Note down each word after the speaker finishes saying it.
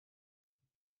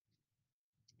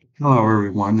Hello,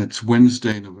 everyone. It's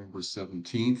Wednesday, November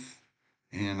 17th,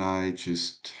 and I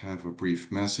just have a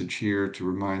brief message here to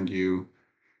remind you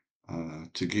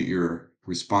to get your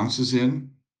responses in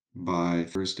by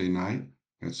Thursday night.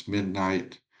 That's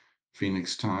midnight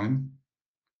Phoenix time.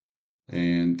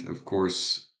 And of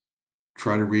course,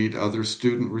 try to read other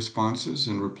student responses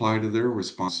and reply to their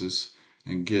responses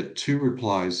and get two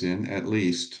replies in at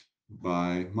least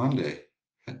by Monday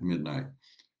at midnight.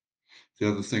 The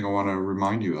other thing I want to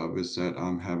remind you of is that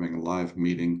I'm having a live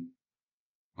meeting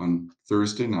on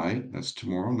Thursday night. That's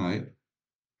tomorrow night.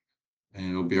 And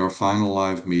it'll be our final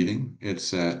live meeting.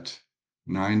 It's at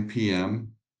 9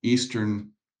 p.m.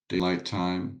 Eastern Daylight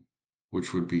Time,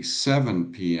 which would be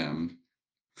 7 p.m.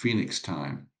 Phoenix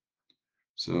time.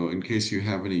 So in case you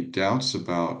have any doubts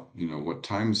about, what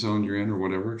time zone you're in or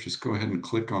whatever, just go ahead and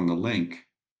click on the link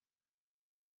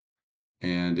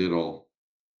and it'll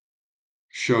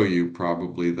show you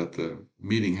probably that the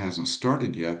meeting hasn't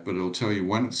started yet, but it'll tell you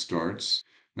when it starts.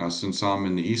 Now, since I'm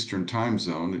in the Eastern time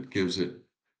zone, it gives it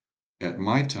at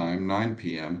my time, 9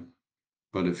 p.m.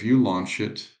 But if you launch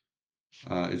it,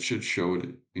 it should show it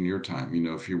in your time.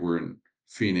 If you were in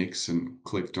Phoenix and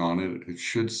clicked on it, it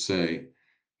should say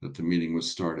that the meeting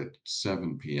was started at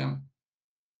 7 p.m.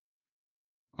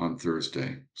 on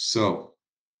Thursday. So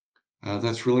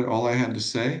that's really all I had to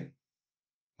say.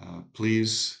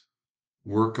 Please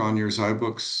work on your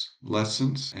zyBooks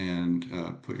lessons and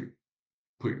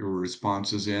put your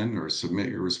responses in or submit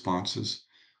your responses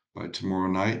by tomorrow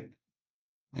night.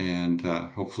 And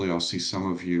hopefully I'll see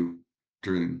some of you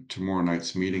during tomorrow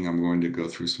night's meeting. I'm going to go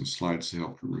through some slides to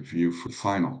help you review for the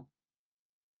final.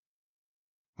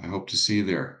 I hope to see you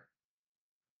there.